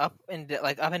look up and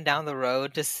up and down the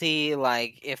road to see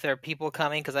like if there are people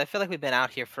coming? Because I feel like we've been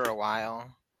out here for a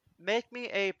while. Make me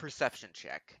a perception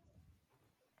check.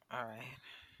 All right.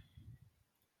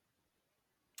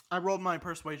 I rolled my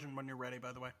persuasion when you're ready,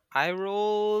 by the way. I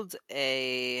rolled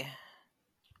a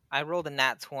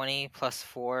nat 20 plus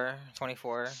 4,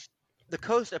 24. The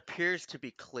coast appears to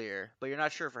be clear, but you're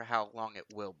not sure for how long it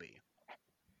will be.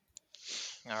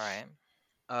 All right.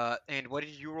 And what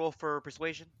did you roll for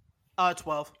persuasion?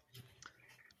 12.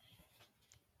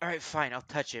 All right, fine, I'll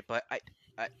touch it, but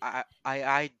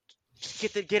I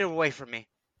get it away from me.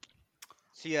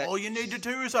 She All you need to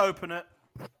do is open it.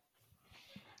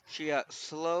 she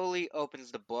slowly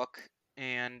opens the book,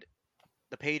 and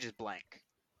the page is blank.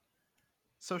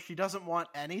 So she doesn't want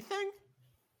anything?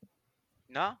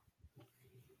 No?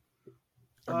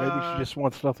 Or maybe she just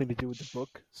wants nothing to do with the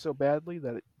book so badly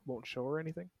that it won't show her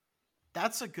anything.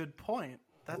 That's a good point.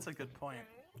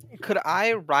 Could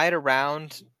I ride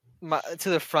around to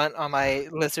the front on my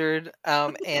lizard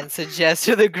and suggest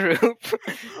to the group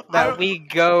that we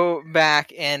go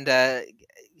back and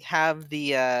have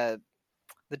the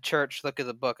church look at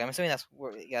the book? I'm assuming that's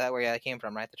where that came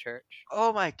from, right? The church.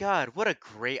 Oh my god, what a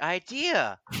great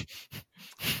idea!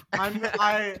 I'm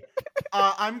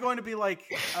going to be like,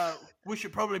 we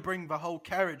should probably bring the whole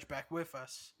carriage back with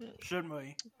us, shouldn't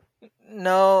we?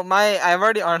 No, I've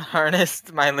already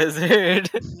unharnessed my lizard.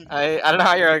 I don't know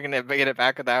how you're gonna get it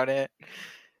back without it.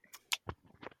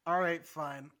 All right,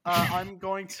 fine. I'm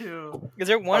going to. Is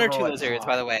there one or two roll a lizards,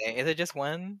 by the way? Is it just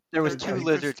one? There was There's- two there's-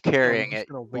 lizards carrying just it,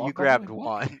 gonna but you walk on grabbed the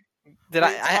one. Did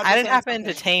Wait, I Todd didn't was happen saying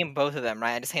to tame both of them,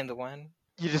 right? I just tamed the one.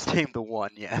 You just tamed the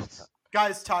one, yes.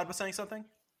 Guys, Todd was saying something?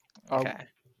 Okay.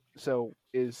 So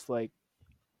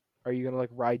are you gonna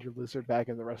ride your lizard back,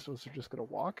 and the rest of us are just gonna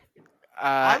walk?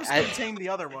 I was going to tame the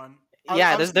other one.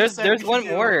 Yeah, I was gonna there's say there's we one should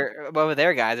do- more over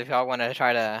there, guys. If y'all want to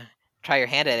try your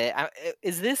hand at it,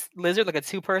 is this lizard like a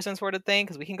 2-person sort of thing?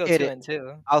 Because we can go It 2 i- and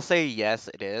 2. I'll say yes,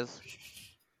 it is.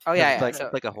 Oh 'Cause yeah, it's yeah. like, So,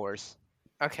 like a horse.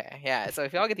 okay, yeah. So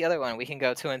if y'all get the other one, we can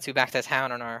go 2 and 2 back to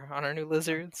town on our new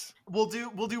lizards. We'll do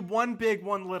one big,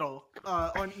 one little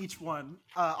on each one.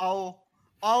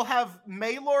 I'll have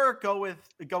Maylor go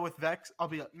with Vex. I'll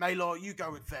be like, Maylor, you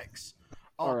go with Vex.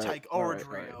 I'll Alright, take alright,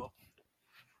 Oradrio.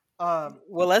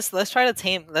 Well, let's try to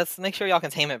tame. Let's make sure y'all can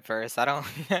tame it first. I don't.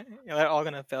 You're all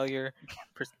gonna fail your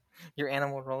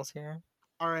animal rolls here.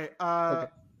 All right.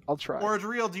 Okay. I'll try.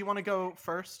 Oradrio, do you want to go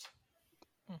first?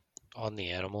 On the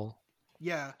animal.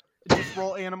 Yeah. Just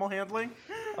roll animal handling.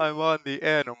 I'm on the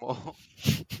animal.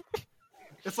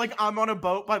 It's like I'm on a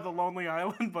boat by the Lonely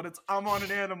Island, but it's I'm on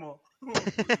an animal.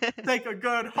 Take a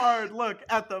good hard look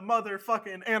at the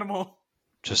motherfucking animal.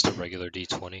 Just a regular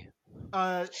D20.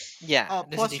 Yeah.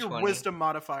 this Plus is your D20. wisdom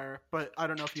modifier, but I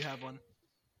don't know if you have one.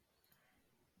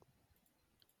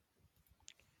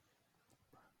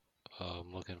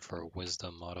 I'm looking for a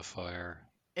wisdom modifier.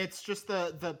 It's just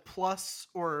the plus,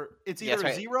 or it's Yeah, either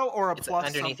that's a right. 0 or a It's plus.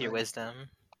 underneath your something. wisdom.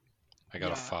 I got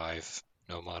Yeah. a 5.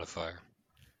 No modifier.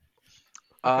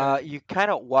 You kind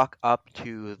of walk up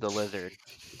to the lizard,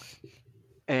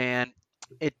 and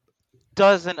it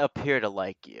doesn't appear to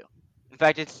like you. In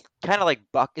fact, it's kind of like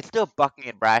it's still bucking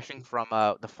and brashing from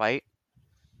the fight.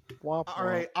 Womp, All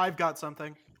right, I've got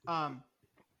something.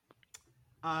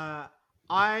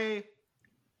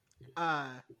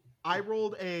 I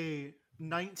rolled a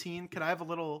 19. Can I have a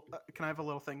little? Can I have a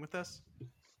little thing with this?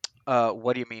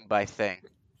 What do you mean by thing?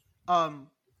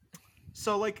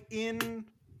 So like in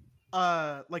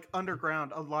like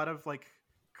underground, a lot of like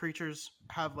creatures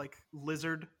have like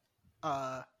lizard,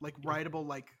 like rideable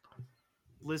like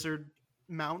lizard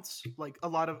mounts. Like a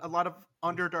lot of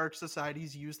Underdark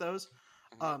societies use those.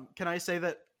 Can I say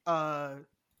that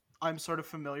I'm sort of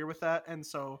familiar with that, and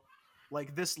so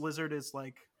like this lizard is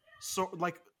like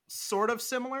sort of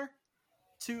similar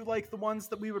to like the ones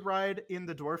that we would ride in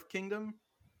the Dwarf Kingdom,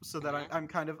 so that I'm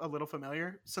kind of a little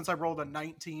familiar since I rolled a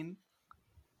 19.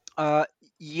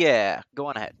 Yeah, go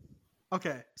on ahead.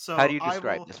 Okay, so How do you I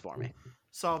describe will- this for me?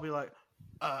 So I'll be like,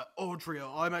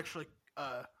 Audrio, I'm actually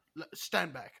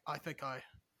stand back. I think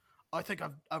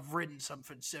I've written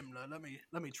something similar.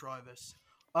 Let me try this.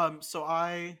 So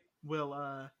I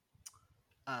will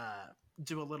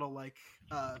do a little like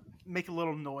make a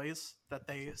little noise that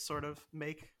they sort of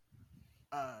make,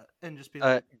 and just be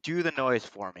like, Do the noise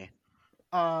for me.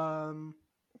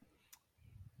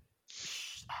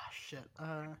 Shit.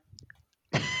 Ugh.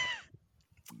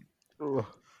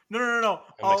 No.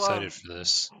 I'm excited for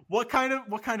this. What kind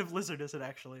of lizard is it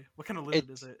actually? What kind of lizard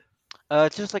is it?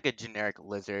 It's just like a generic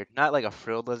lizard, not like a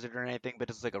frilled lizard or anything, but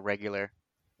it's like a regular.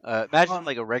 Imagine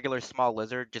like a regular small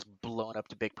lizard just blown up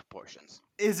to big proportions.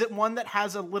 Is it one that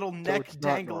has a little neck it's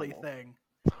not dangly normal. thing?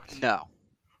 No.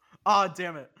 Ah,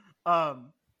 damn it.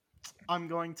 I'm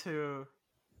going to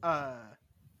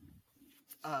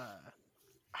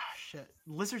shit.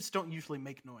 Lizards don't usually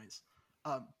make noise.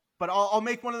 But I'll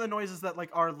make one of the noises that like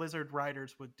our lizard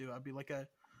riders would do. I'd be like a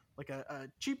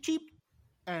cheep cheep,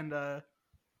 and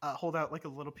hold out like a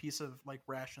little piece of like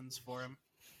rations for him.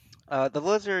 The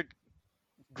lizard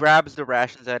grabs the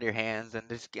rations out of your hands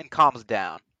and calms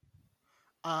down.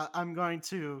 I'm going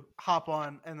to hop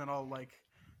on, and then I'll like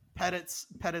pet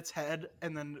its head,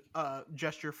 and then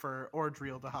gesture for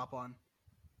Ordriel to hop on,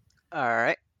 All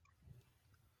right.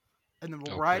 and then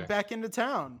we'll Okay. ride back into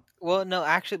town. Well, no,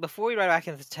 actually, before we ride back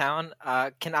into town,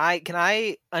 can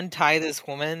I untie this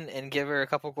woman and give her a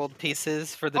couple gold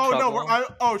pieces for the Oh trouble? no,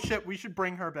 oh shit, we should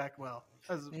bring her back as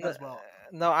well.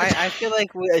 No, I feel like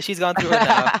she's gone through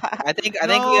enough. I think we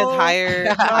No, untie her.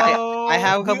 no, I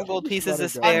have a we- couple gold Just pieces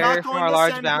let to her go. I'm not spare from going our to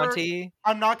large send her- bounty.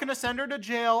 I'm not going to send her to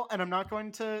jail, and I'm not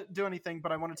going to do anything.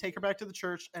 But I want to take her back to the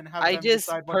church and have I them just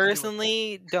decide what to do with her.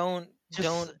 personally don't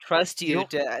Just- trust you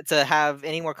you to have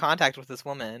any more contact with this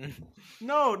woman.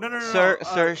 No.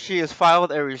 Sir, she has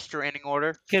filed a restraining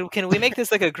order. Can we make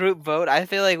this like a group vote? I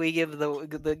feel like we give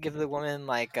the woman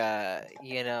like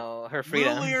her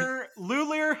freedom.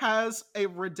 Lulier has a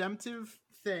redemptive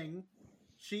thing.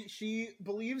 She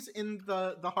believes in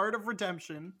the heart of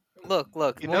redemption. Look, You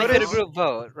we'll make it a notice- group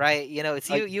vote, right? You know, it's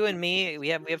Like- you and me. We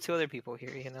have 2 other people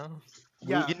here. You know.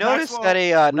 Yeah, You notice Maxwell- that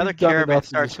another We've done caravan enough to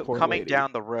starts this poor coming lady.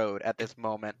 down the road at this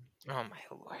moment. Oh my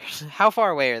lord! How far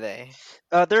away are they?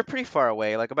 They're pretty far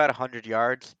away, like about 100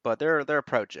 yards, but they're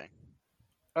approaching.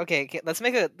 Okay, let's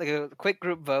make a quick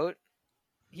group vote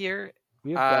here.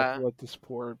 We have got to let this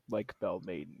poor like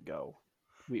bell-maiden go.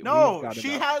 We've No, got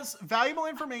she enough. has valuable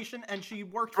information, and she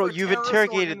worked Bro, for a you've terrorist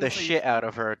interrogated the organization. shit out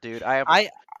of her, dude.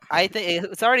 I think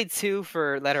it's already 2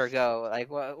 for let her go. Like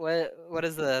what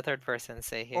does the third person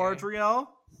say here? Ordriel.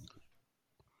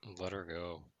 Let her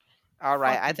go. All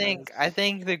right, Fuck you I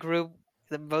think the group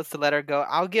votes to let her go.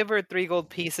 I'll give her 3 gold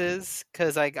pieces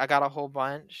because I got a whole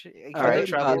bunch for Alright, the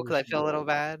trouble uh, because I feel a little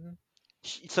bad.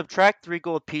 Subtract 3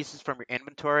 gold pieces from your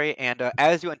inventory, and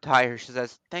as you untie her, she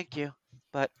says, "Thank you,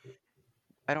 but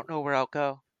I don't know where I'll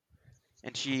go."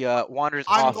 And she wanders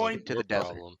I'm off going- into Your the desert.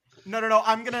 problem. No.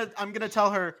 I'm gonna tell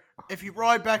her, if you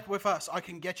ride back with us, I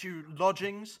can get you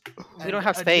lodgings. We and don't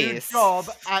have a space. New job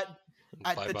at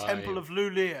the Bye-bye. Temple of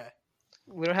Lulier.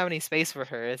 We don't have any space for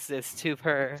her. It's 2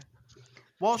 per.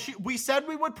 Well, we said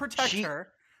we would protect She-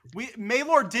 her.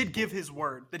 Maylor did give his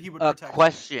word that he would A protect her.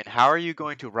 question: how are you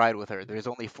going to ride with her? There's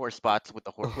only 4 spots with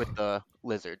the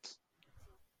lizards.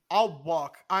 I'll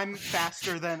walk. I'm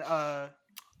faster than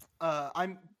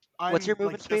I'm What's your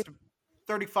movement just speed?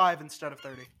 35 instead of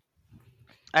 30.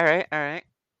 All right.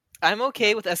 I'm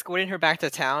okay with escorting her back to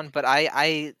town, but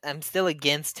I am still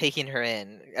against taking her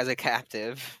in as a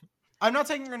captive. I'm not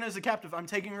taking her in as a captive. I'm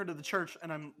taking her to the church,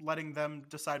 and I'm letting them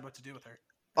decide what to do with her.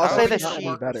 I'll How say is that that she.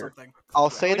 any better? I'll Why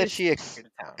say don't that you she. just take her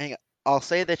to town? Hang on. I'll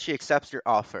say that she accepts your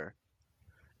offer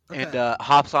and Okay.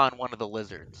 hops on one of the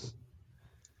lizards.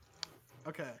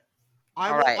 Okay.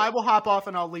 Alright. I will hop off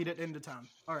and I'll lead it into town.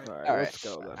 All right. All right, Alright. let's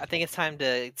go then. I think it's time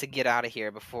to get out of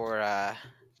here before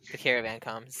the caravan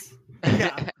comes.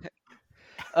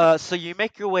 Yeah. So you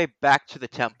make your way back to the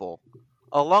temple.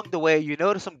 Along the way, you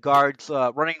notice some guards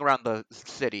running around the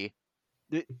city.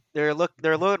 They're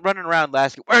running around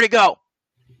asking, "Where'd he go?"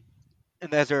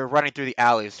 And as they're running through the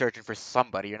alleys searching for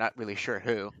somebody, you're not really sure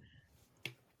who.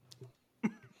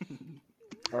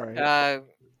 All right.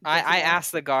 I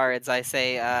ask the guards. I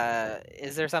say,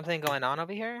 "Is there something going on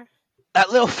over here?" That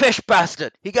little fish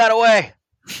bastard! He got away!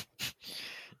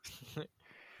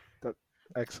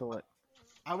 Excellent.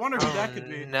 I wonder who that could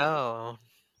be. No.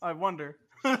 I wonder.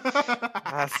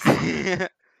 Did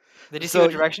you see So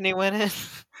what you- direction he went in?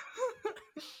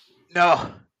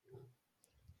 No.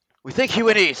 We think he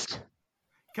went east.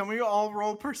 Can we all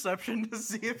roll perception to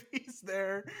see if he's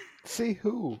there? See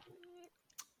who?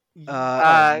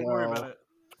 Uh, Don't worry no. about it.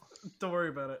 Don't worry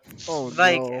about it. Oh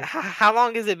like, no. how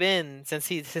long has it been since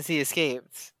he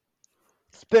escaped?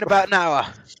 It's been about an hour.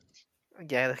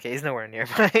 Yeah, okay, he's nowhere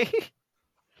nearby.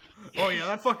 Oh yeah,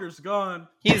 that fucker's gone.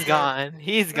 He's gone.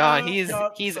 He's gone.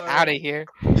 Yup, He's sorry. out of here.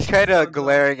 He's kind I'm of done.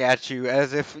 glaring at you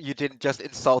as if you didn't just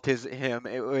insult him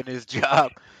in his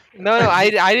job. No, I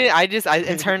didn't. I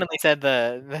internally said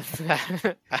the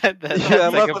I love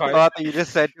second the part. thought that you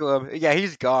just said to him. Yeah,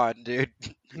 he's gone, dude.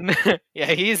 Yeah,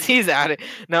 he's out of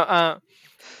no.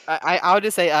 I'll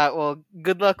just say, well,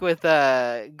 good luck with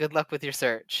your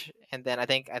search, and then I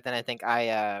think I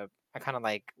kind of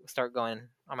like start going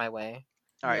on my way.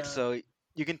 All right, Yeah. so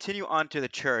you continue on to the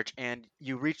church, and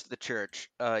you reach the church.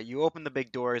 You open the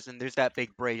big doors, and there's that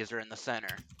big brazier in the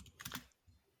center.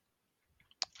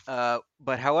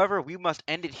 But however, we must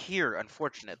end it here,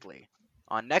 unfortunately,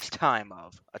 on next time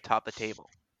of Atop the Table.